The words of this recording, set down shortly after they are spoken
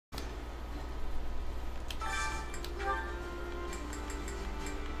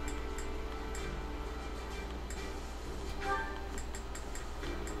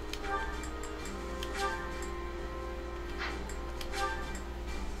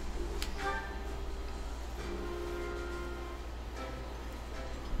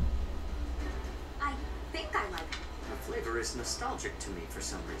is nostalgic to me for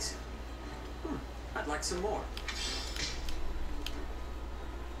some reason. I'd like some more.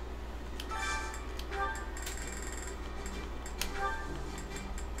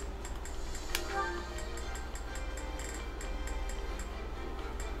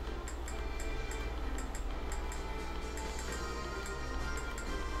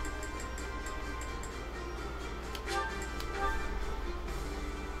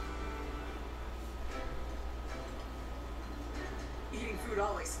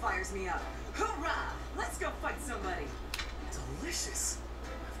 Always fires me up. Hoorah! Let's go fight somebody. Delicious.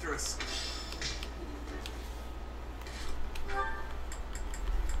 After a...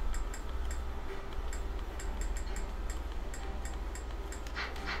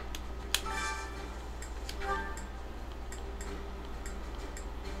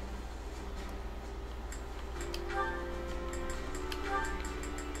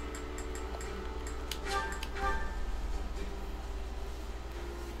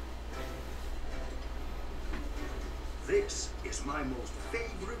 This is my most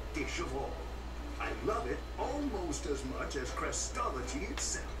favorite dish of all. I love it almost as much as Crestology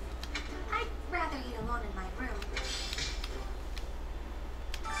itself. I'd rather eat alone in my room.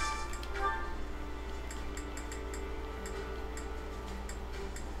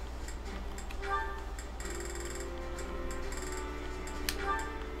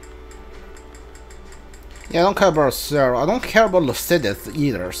 Yeah, I don't care about Sarah. I don't care about the sixteenth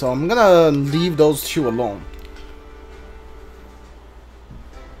either, so I'm gonna leave those two alone.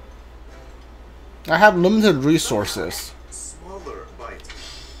 I have limited resources.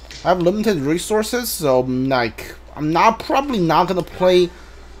 So like I'm probably not gonna play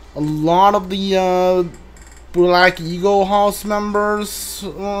a lot of the Black Eagle House members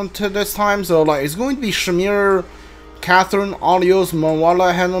to this time. So like it's going to be Shamir, Catherine, Audios,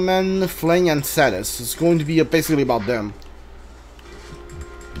 Mawala, Henneman, Fling, and Sedis. It's going to be basically about them.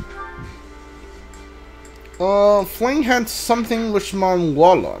 Fling had something with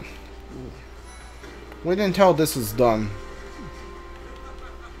Mawala. Wait until this is done.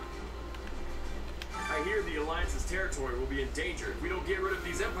 I hear the Alliance's territory will be in danger if we don't get rid of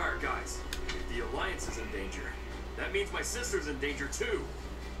these Empire guys. If the Alliance is in danger, that means my sister's in danger too.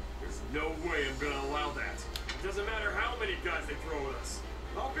 There's no way I'm gonna allow that. It doesn't matter how many guys they throw at us.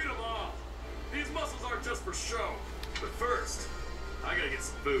 I'll beat them all. These muscles aren't just for show. But first, I gotta get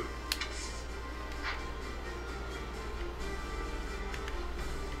some food.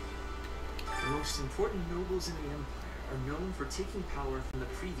 The most important nobles in the Empire are known for taking power from the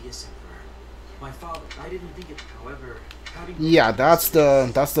previous Emperor. My father, I didn't think it, however, having... Yeah, that's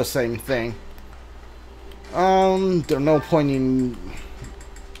the same thing. There's no point in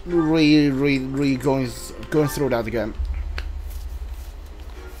going through that again.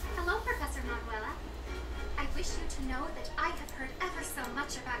 Hello, Professor Manuela. I wish you to know that I have heard ever so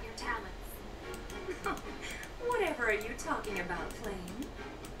much about your talents. Whatever are you talking about, Flame?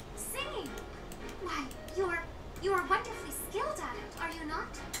 Singing. Why, you're wonderfully skilled at it, are you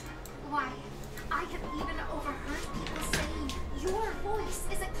not? Why, I have even overheard people saying your voice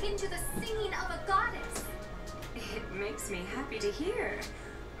is akin to the singing of a goddess. It makes me happy to hear.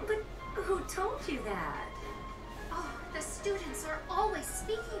 But who told you that? Oh, the students are always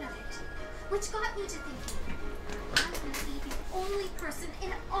speaking of it, which got me to thinking, I may be the only person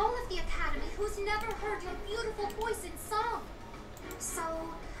in all of the Academy who's never heard your beautiful voice in song. So,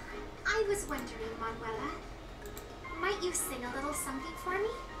 I was wondering, Manuela, might you sing a little something for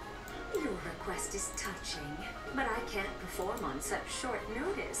me? Your request is touching, but I can't perform on such short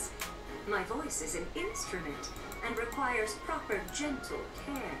notice. My voice is an instrument and requires proper gentle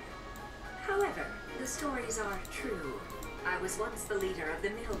care. However, the stories are true. I was once the leader of the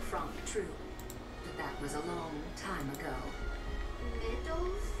Middle Franc Troupe, but that was a long time ago.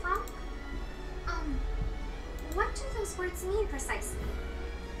 Middle Franc? What do those words mean precisely?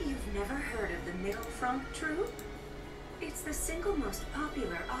 You've never heard of the Middle Franc Troupe? It's the single most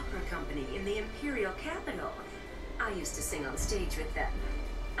popular opera company in the Imperial capital. I used to sing on stage with them.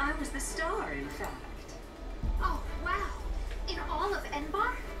 I was the star, in fact. Oh, wow. In all of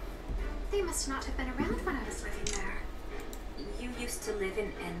Enbar? They must not have been around when I was living there. You used to live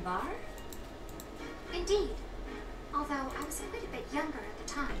in Enbar? Indeed. Although I was quite a bit younger at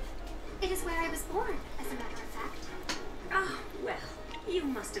the time. It is where I was born, as a matter of fact. Ah, well, you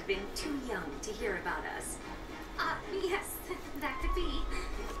must have been too young to hear about us. Yes, that could be.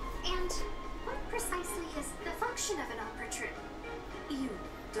 And what precisely is the function of an opera troupe? You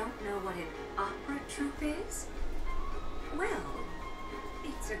don't know what an opera troupe is? Well,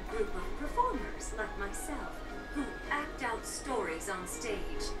 it's a group of performers like myself who act out stories on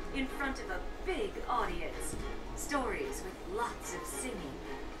stage in front of a big audience. Stories with lots of singing.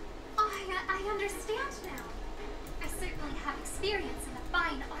 I understand now. I certainly have experience in the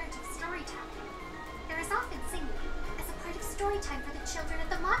fine art of storytelling. There is often singing as a part of story time for the children at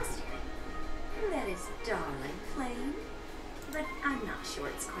the monastery. That is darling, Flame. But I'm not sure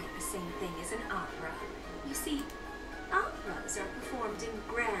it's quite the same thing as an opera. You see, operas are performed in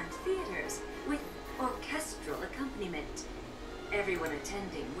grand theaters with orchestral accompaniment. Everyone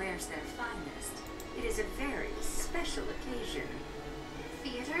attending wears their finest. It is a very special occasion.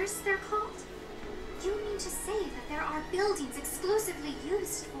 Theaters, they're called? You mean to say that there are buildings exclusively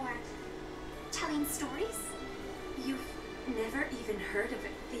used for telling stories? You've never even heard of a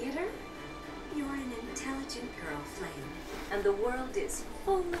theater? You're an intelligent girl, Flame, and the world is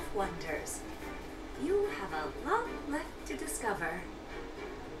full of wonders. You have a lot left to discover.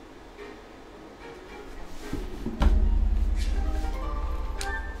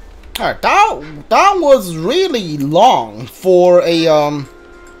 Alright, that was really long for a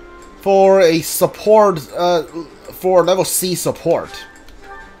support for level C support.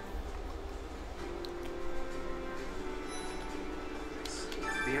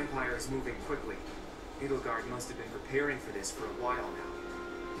 The Empire is moving quickly. Edelgard must have been preparing for this for a while now.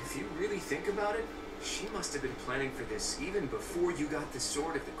 If you really think about it, she must have been planning for this even before you got the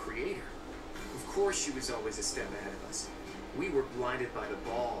sword of the Creator. Of course she was always a step ahead of us. We were blinded by the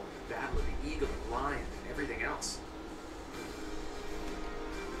ball, the battle of the eagle and lion, and everything else.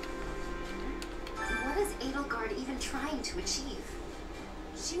 What is Edelgard even trying to achieve?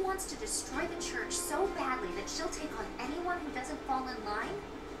 She wants to destroy the church so badly that she'll take on anyone who doesn't fall in line?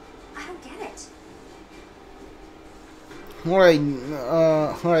 I don't get it.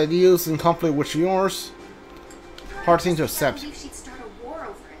 Her ideas in conflict with yours. Hard thing to accept. I believe she'd start a war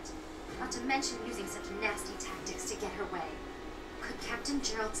over it. Not to mention using such nasty tactics to get her way. Could Captain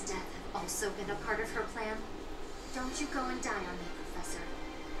Gerald's death have also been a part of her plan? Don't you go and die on me, Professor.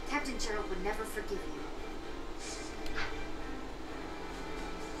 Captain Gerald would never forgive you.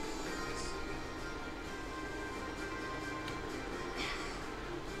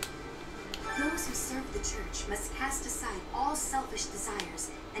 Those who serve the church must cast aside all selfish desires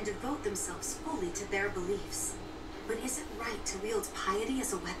and devote themselves fully to their beliefs. But is it right to wield piety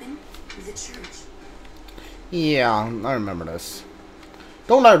as a weapon in the church? Yeah, I remember this.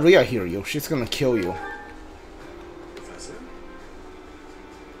 Don't let Rhea hear you. She's gonna kill you. Professor?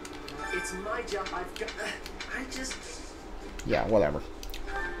 It's my job. I've got... I just... Yeah, whatever.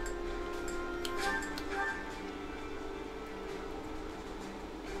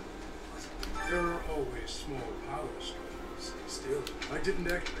 There are always small power struggles. Still, I didn't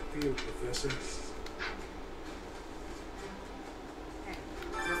actually feel, Professor.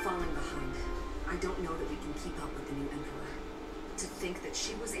 We're falling behind. I don't know that we can keep up with the new Emperor. To think that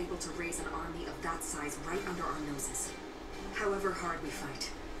she was able to raise an army of that size right under our noses. However hard we fight,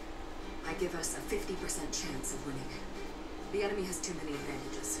 I give us a 50% chance of winning. The enemy has too many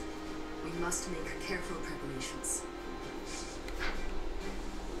advantages. We must make careful preparations.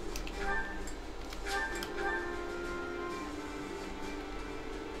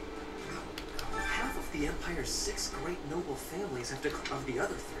 Half of the Empire's 6 great noble families have of the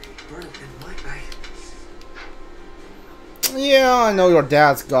other 3. Burnham and Mike, Yeah, I know your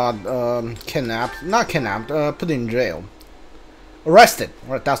dad's got kidnapped. Not kidnapped, put in jail. Arrested.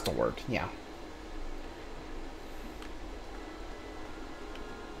 Right, that's the word, yeah.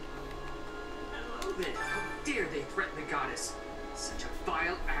 I loathe it. How dare they threaten the goddess? Such a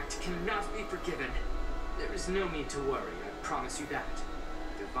vile act cannot be forgiven. There is no need to worry, I promise you that.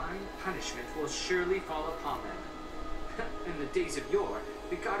 Divine punishment will surely fall upon them. In the days of yore,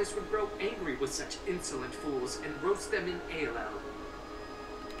 the goddess would grow angry with such insolent fools and roast them in ALL.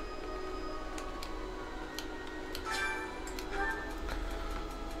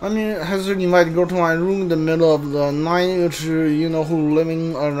 I mean, has you invited go to my room in the middle of the night, which you know who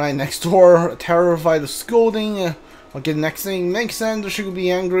living right next door, terrified of scolding. Okay, next thing makes sense. She could be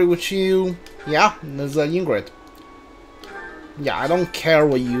angry with you. Yeah, there's Ingrid. Yeah, I don't care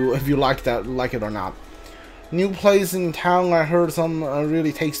what if you like it or not. New place in town. I heard some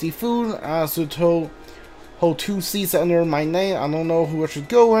really tasty food. So hold 2 seats under my name. I don't know who I should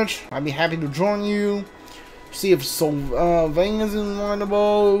go with. I'd be happy to join you. See if Sylvain is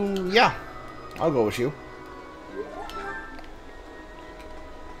invitable. Yeah, I'll go with you.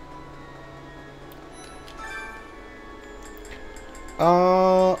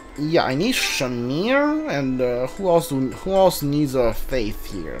 Yeah, I need Shamir, and who else needs a faith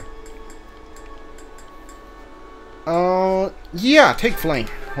here? Yeah, take Flame.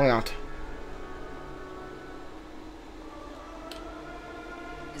 Why not?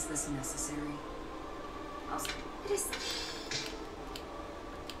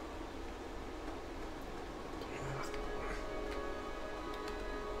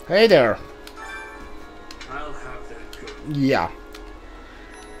 Hey there. I'll have that good. Yeah.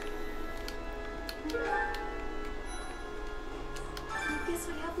 I guess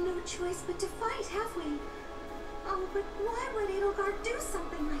we have no choice but to fight, have we? Oh, but why would Edelgard do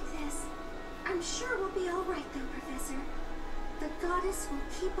something like this? I'm sure we'll be all right, though, Professor. The goddess will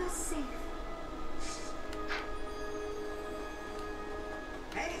keep us safe.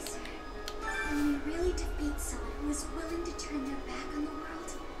 Hey! Can we really defeat someone who is willing to turn their back on the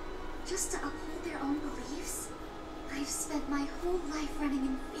world just to uphold their own beliefs? I've spent my whole life running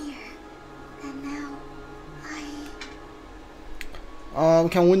in fear, and now we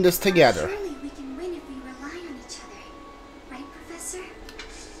can win this together. Surely we can win if we rely on each other, right, Professor?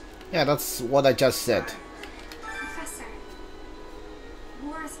 Yeah, that's what I just said. Professor,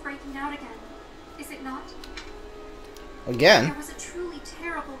 war is breaking out again, is it not? Again? There was a truly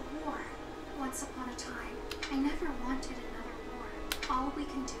terrible war once upon a time. I never wanted another war. All we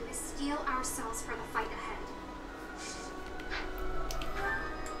can do is steel ourselves for the fight ahead.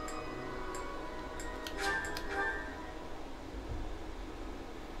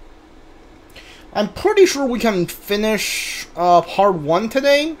 I'm pretty sure we can finish part 1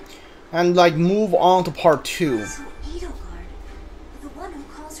 today and like move on to part 2. So Edelgard, the one who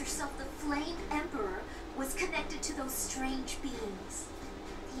calls herself the Flame Emperor, was connected to those strange beings.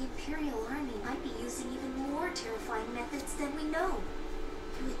 The Imperial Army might be using even more terrifying methods than we know.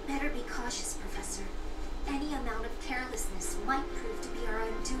 We'd better be cautious, Professor. Any amount of carelessness might prove to be our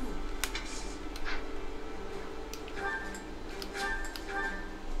undoing.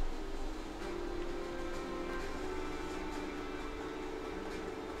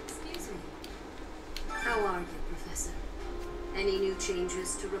 Excuse me. How are you, Professor? Any new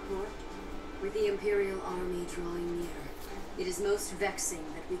changes to report? With the Imperial Army drawing near, it is most vexing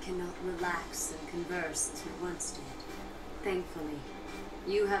that we cannot relax and converse as we once did. Thankfully,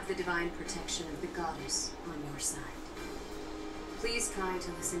 you have the divine protection of the goddess on your side. Please try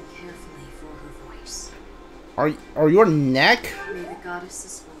to listen carefully for her voice. Are your neck May the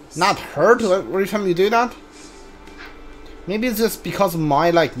goddess's voice not hurt every time you do that? Maybe it's just because of my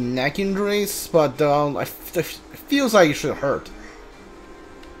like neck injuries, but it feels like it should hurt.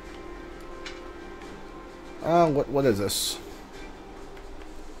 What is this?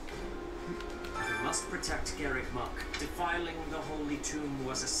 We must protect Garreg Mach. Defiling the holy tomb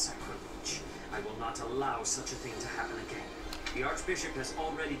was a sacrilege. I will not allow such a thing to happen again. The Archbishop has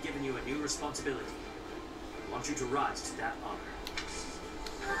already given you a new responsibility. I want you to rise to that honor.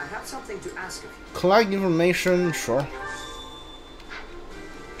 I have something to ask of you. Collect information, sure.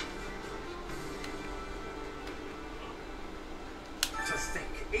 To think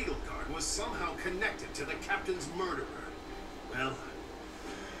Edelgard was somehow connected to the captain's murderer. Well,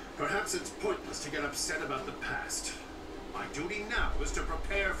 perhaps it's pointless to get upset about the past. My duty now is to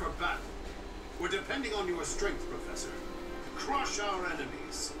prepare for battle. We're depending on your strength, Professor. Crush our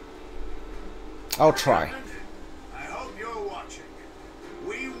enemies. I'll try. I hope you're watching.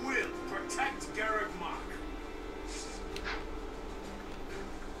 We will protect Garreg Mach.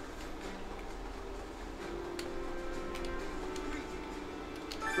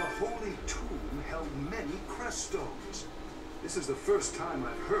 The Holy Tomb held many crest stones. This is the first time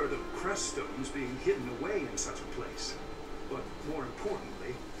I've heard of crest stones being hidden away in such a place. But more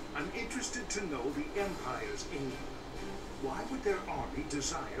importantly, I'm interested to know the Empire's aim. Why would their army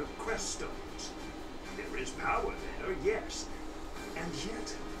desire crest stones? There is power there, yes. And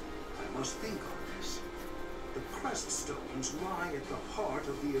yet, I must think on this. The crest stones lie at the heart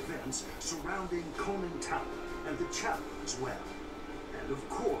of the events surrounding Conan Tower and the chapel as well. And of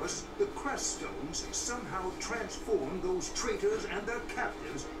course, the crest stones somehow transform those traitors and their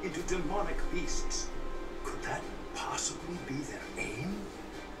captives into demonic beasts. Could that possibly be their aim?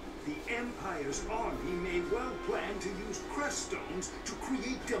 The Empire's army may well plan to use crest stones to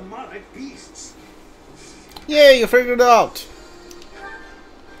create demonic beasts. Yay, you figured it out!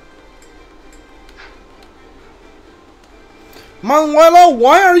 Manuela,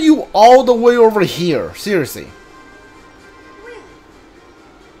 why are you all the way over here? Seriously.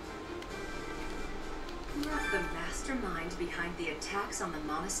 Not the mastermind behind the attacks on the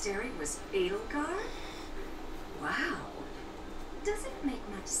monastery was Edelgard? Wow. Doesn't make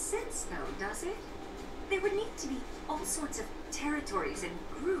much sense though, does it? There would need to be all sorts of territories and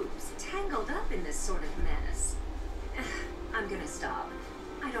groups tangled up in this sort of mess. I'm gonna stop.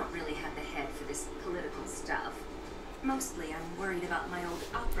 I don't really have the head for this political stuff. Mostly I'm worried about my old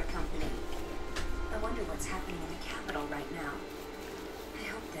opera company. I wonder what's happening in the capital right now. I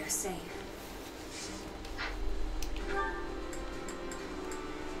hope they're safe.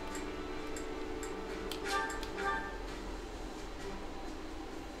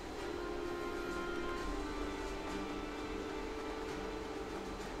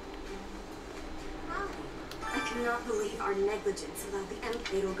 cannot believe our negligence allowed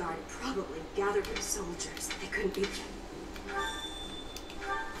the Edo Guard probably gathered their soldiers. They couldn't be...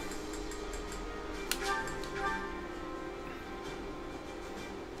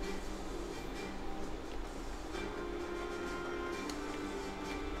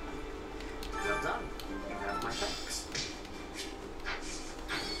 Well done. You have my thanks.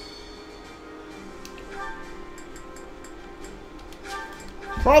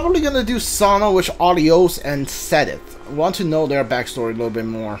 Probably gonna do Sana with Adios and Sethith. I want to know their backstory a little bit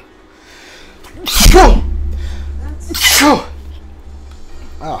more.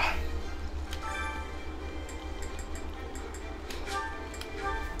 Ah.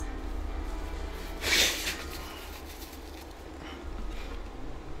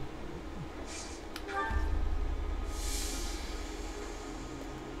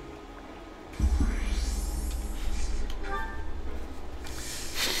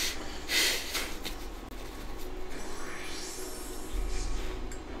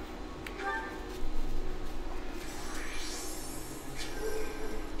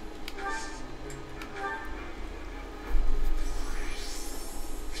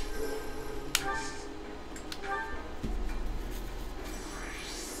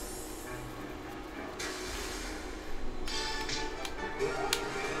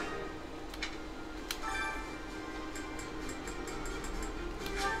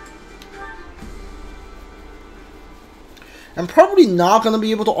 I'm probably not gonna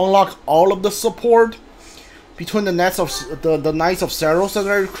be able to unlock all of the support between the Knights of the Knights of Seros that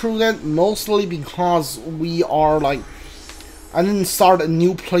I recruited, mostly because we are like, I didn't start a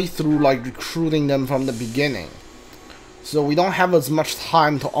new playthrough like recruiting them from the beginning, so we don't have as much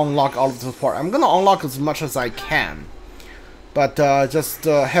time to unlock all of the support. I'm gonna unlock as much as I can, but just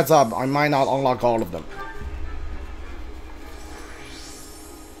heads up, I might not unlock all of them.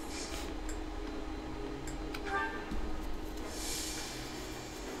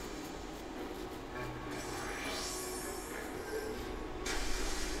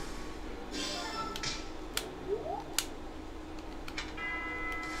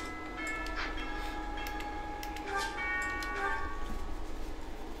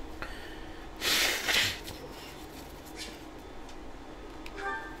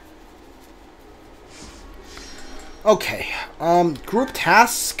 Okay, group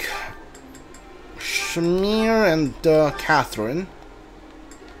task, Shamir and Catherine.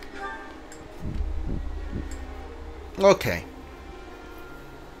 Okay.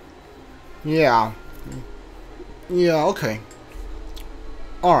 Yeah, okay.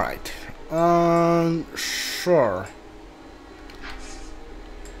 Alright, sure.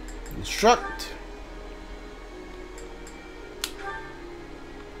 Instruct.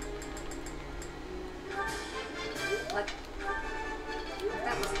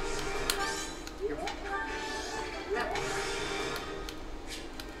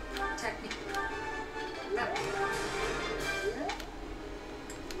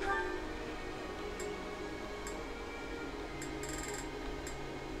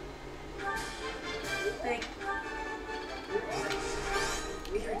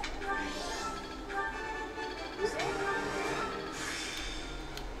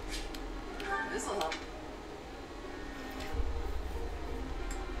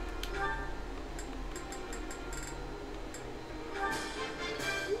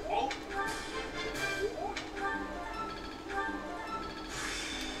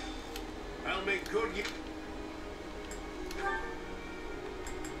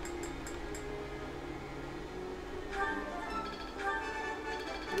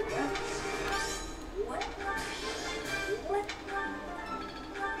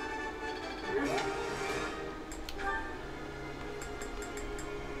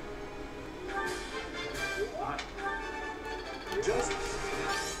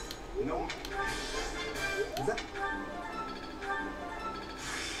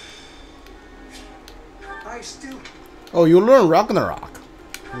 Oh, you learn Ragnarok.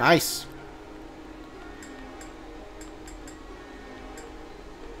 Nice.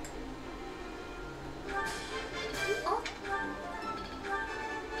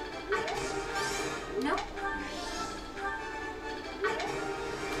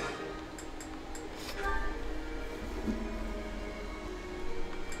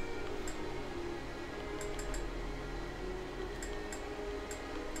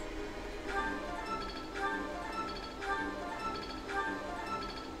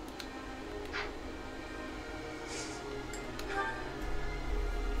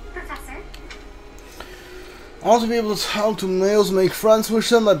 I want to be able to talk to males, make friends with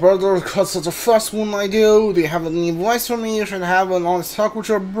them. My brother got such a fuss when I do. Do you have any advice for me? You should have an honest talk with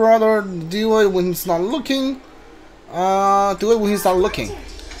your brother. Deal it when he's not looking. Do it when he's not looking.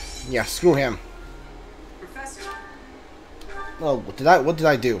 Yeah, screw him. Professor. Oh, what did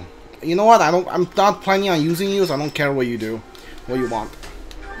I do? You know what? I'm not planning on using you, so I don't care what you do. What you want.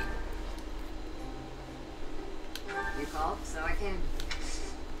 You called, so I came.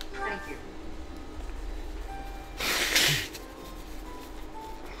 Thank you.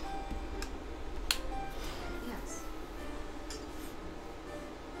 Yes.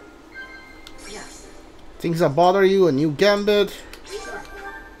 Yes. Things that bother you, a new gambit.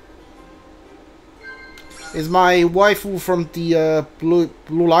 Is my waifu from the Blue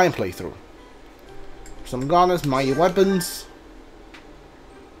Lion playthrough. Some guns, my weapons.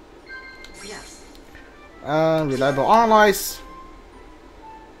 Yes. Reliable allies.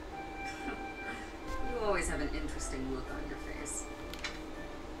 You always have an interesting look on your face.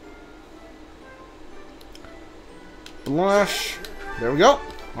 Blush. There we go.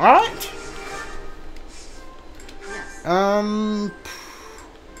 Alright. Yes.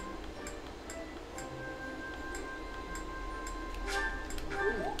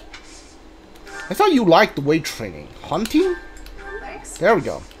 I thought you liked the weight training. Hunting? Thanks. There we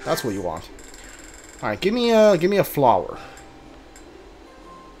go. That's what you want. Alright, give me a flower.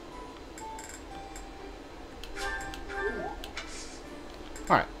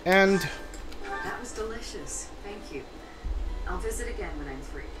 Alright, and That was delicious. Thank you. I'll visit again when I'm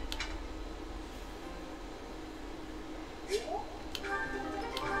free.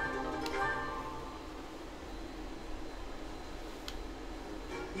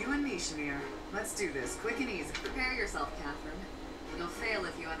 You and me, Shamir. Let's do this. Quick and easy. Prepare yourself, Catherine. You'll fail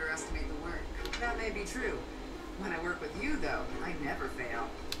if you underestimate the work. That may be true. When I work with you, though, I never fail.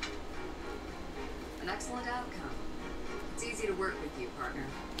 An excellent outcome. It's easy to work with you, partner.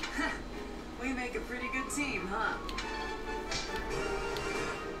 We make a pretty good team, huh?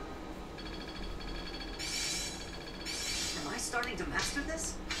 Am I starting to master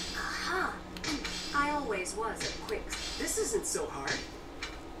this? Aha! I always was at Quicks. This isn't so hard.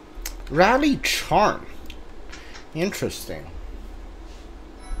 Rally Charm. Interesting.